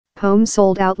Pome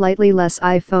sold out slightly less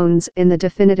iPhones in the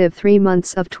definitive 3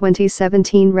 months of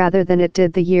 2017 rather than it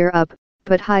did the year up,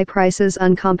 but high prices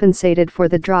uncompensated for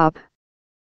the drop.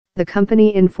 The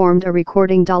company informed a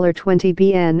recording $20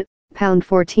 bn,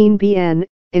 £14 bn,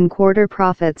 in quarter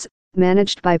profits,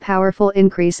 managed by powerful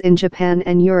increase in Japan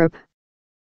and Europe.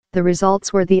 The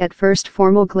results were the at first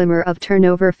formal glimmer of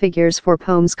turnover figures for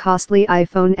Pome's costly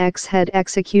iPhone X head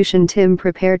execution. Tim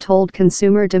Prepare told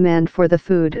consumer demand for the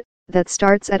food, that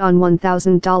starts at on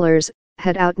 $1,000,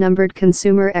 had outnumbered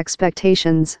consumer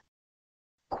expectations.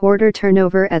 Quarter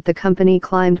turnover at the company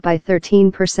climbed by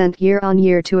 13%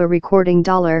 year-on-year to a recording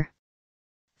 $.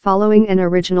 Following an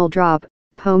original drop,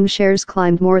 Pome shares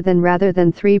climbed more than rather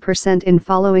than 3% in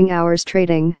following hours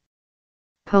trading.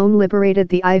 Pome liberated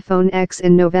the iPhone X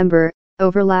in November,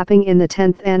 overlapping in the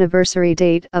 10th anniversary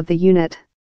date of the unit.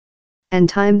 And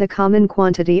time the common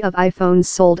quantity of iPhones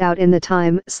sold out in the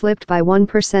time slipped by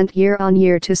 1%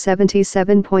 year-on-year to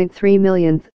 77.3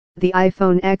 million. The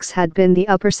iPhone X had been the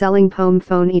upper-selling Pome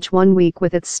phone each 1 week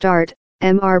with its start,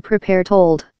 Mr. Prepare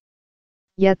told.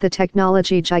 Yet the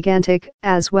technology gigantic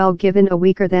as well given a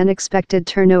weaker than expected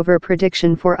turnover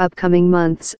prediction for upcoming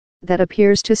months, that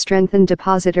appears to strengthen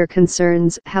depositor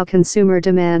concerns how consumer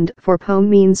demand for Pome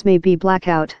means may be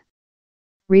blackout.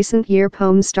 Recent year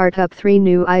Pome start up 3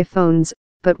 new iPhones,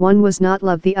 but one was not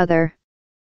love the other.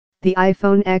 The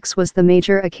iPhone X was the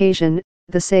major occasion,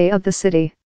 the say of the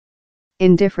city.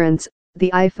 In difference,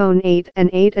 the iPhone 8 and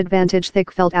 8 Advantage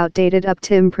thick felt outdated up.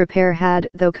 Tim Prepare had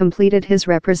though completed his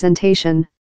representation.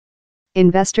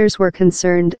 Investors were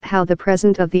concerned how the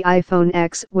present of the iPhone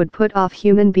X would put off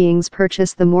human beings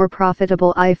purchase the more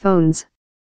profitable iPhones.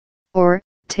 Or,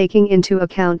 taking into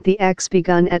account the X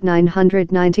begun at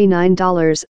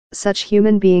 $999, such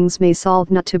human beings may solve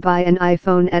not to buy an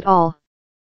iPhone at all.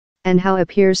 And how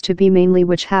appears to be mainly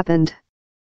which happened.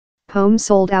 Pome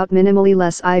sold out minimally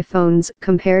less iPhones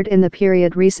compared in the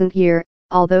period recent year,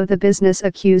 although the business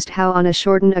accused how on a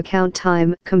shortened account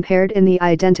time compared in the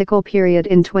identical period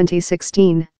in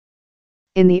 2016.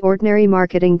 In the ordinary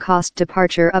marketing cost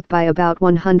departure up by about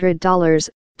 $100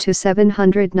 to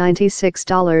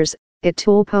 $796, it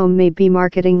tool Pome may be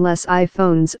marketing less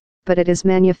iPhones, but it is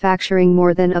manufacturing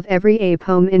more than of every a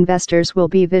Pome investors will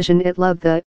be vision it love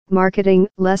the marketing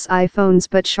less iPhones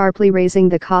but sharply raising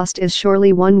the cost is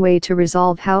surely one way to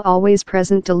resolve how always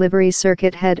present delivery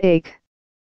circuit headache.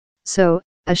 So,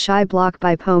 a shy block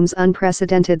by Pome's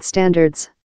unprecedented standards.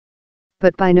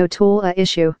 But by no tool a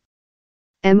issue.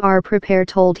 Mr. Prepare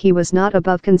told he was not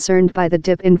above concerned by the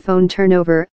dip in phone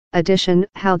turnover, addition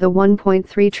how the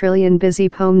 1.3 trillion busy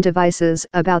Pome devices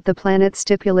about the planet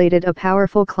stipulated a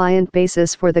powerful client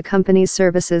basis for the company's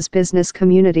services business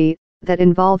community, that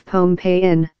involve Pome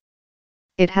Pay-in.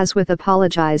 It has with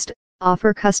apologized,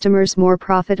 offer customers more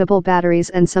profitable batteries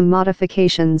and some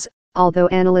modifications, although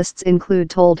analysts include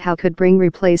told how could bring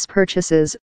replace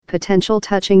purchases, potential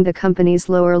touching the company's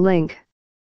lower link.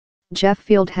 Jeff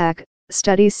Fieldhack,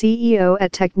 study CEO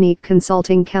at Technique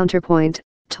Consulting Counterpoint,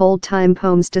 told Time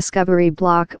Pome's Discovery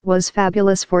block was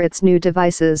fabulous for its new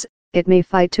devices, it may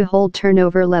fight to hold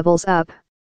turnover levels up.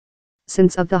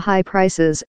 Since of the high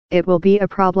prices, it will be a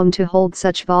problem to hold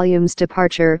such volumes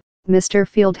departure, Mr.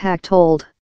 Fieldhack told.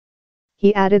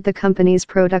 He added the company's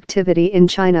productivity in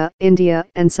China, India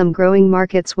and some growing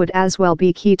markets would as well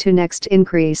be key to next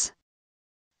increase.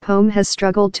 Pome has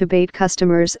struggled to bait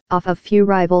customers off of few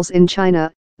rivals in China,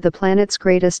 the planet's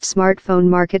greatest smartphone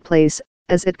marketplace,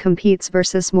 as it competes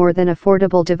versus more than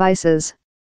affordable devices.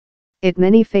 It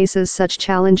many faces such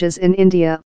challenges in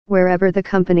India, wherever the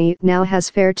company now has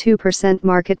fair 2%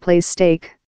 marketplace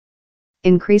stake.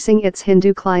 Increasing its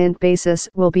Hindu client basis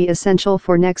will be essential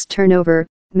for next turnover,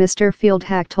 Mr.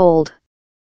 Fieldhack told.